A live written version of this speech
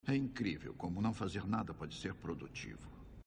É incrível como não fazer nada pode ser produtivo.